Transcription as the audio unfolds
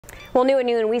Well, new at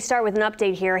noon, we start with an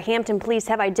update here. Hampton police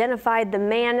have identified the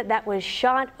man that was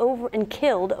shot over and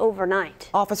killed overnight.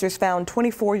 Officers found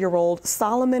 24-year-old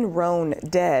Solomon Roane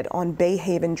dead on Bay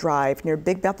Haven Drive near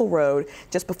Big Bethel Road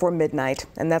just before midnight.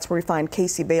 And that's where we find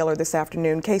Casey Baylor this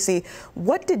afternoon. Casey,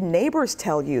 what did neighbors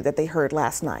tell you that they heard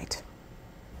last night?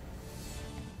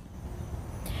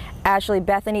 Ashley,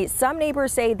 Bethany, some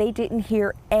neighbors say they didn't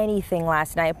hear anything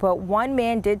last night, but one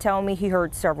man did tell me he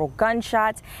heard several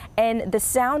gunshots and the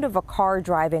sound of a car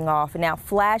driving off. Now,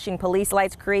 flashing police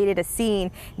lights created a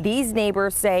scene these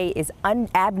neighbors say is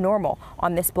abnormal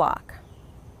on this block.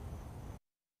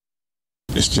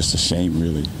 It's just a shame,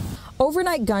 really.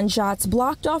 Overnight gunshots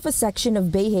blocked off a section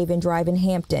of Bay Haven Drive in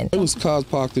Hampton. There was cars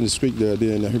parked in the street there,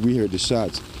 then we heard the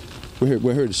shots. We heard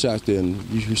the shots there, and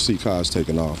you see cars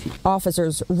taking off.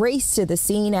 Officers raced to the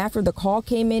scene after the call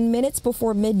came in minutes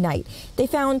before midnight. They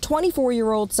found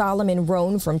 24-year-old Solomon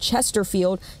Roane from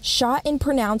Chesterfield shot and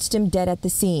pronounced him dead at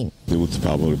the scene. There was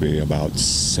probably about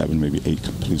 7, maybe 8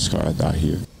 police cars out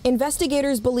here.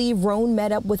 Investigators believe Roane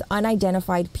met up with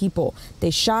unidentified people.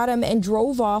 They shot him and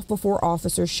drove off before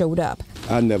officers showed up.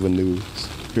 I never heard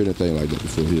anything like that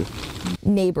before here.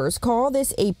 Neighbors call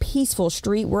this a peaceful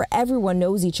street where everyone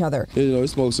knows each other. You know,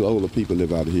 it's mostly older people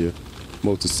live out here,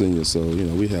 mostly seniors, so, you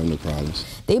know, we have no problems.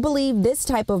 They believe this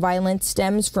type of violence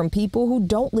stems from people who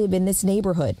don't live in this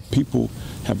neighborhood. People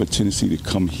have a tendency to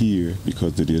come here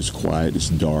because it is quiet, it's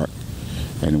dark,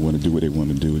 and they want to do what they want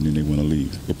to do, and then they want to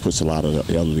leave. It puts a lot of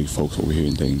the elderly folks over here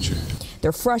in danger.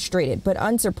 They're frustrated but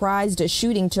unsurprised a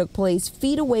shooting took place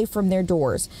feet away from their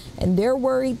doors, and they're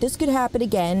worried this could happen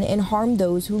again and harm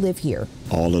those who live here.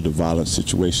 All of the violent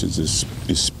situations is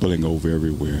spilling over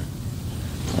everywhere.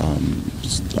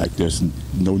 It's like there's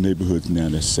no neighborhoods now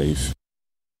that's safe.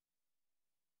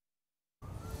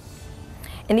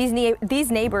 And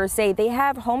these neighbors say they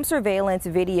have home surveillance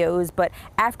videos, but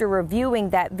after reviewing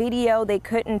that video, they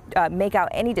couldn't make out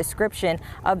any description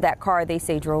of that car they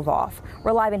say drove off.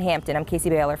 We're live in Hampton. I'm Casey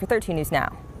Baylor for 13 News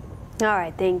Now. All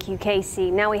right, thank you, Casey.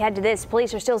 Now we head to this.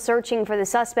 Police are still searching for the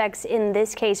suspects in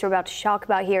this case we're about to talk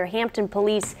about here. Hampton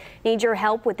police need your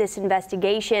help with this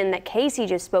investigation that Casey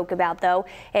just spoke about, though.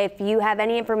 If you have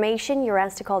any information, you're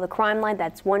asked to call the crime line.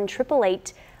 That's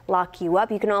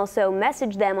 1-888-LOCK-YOU-UP. You can also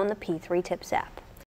message them on the P3 Tips app.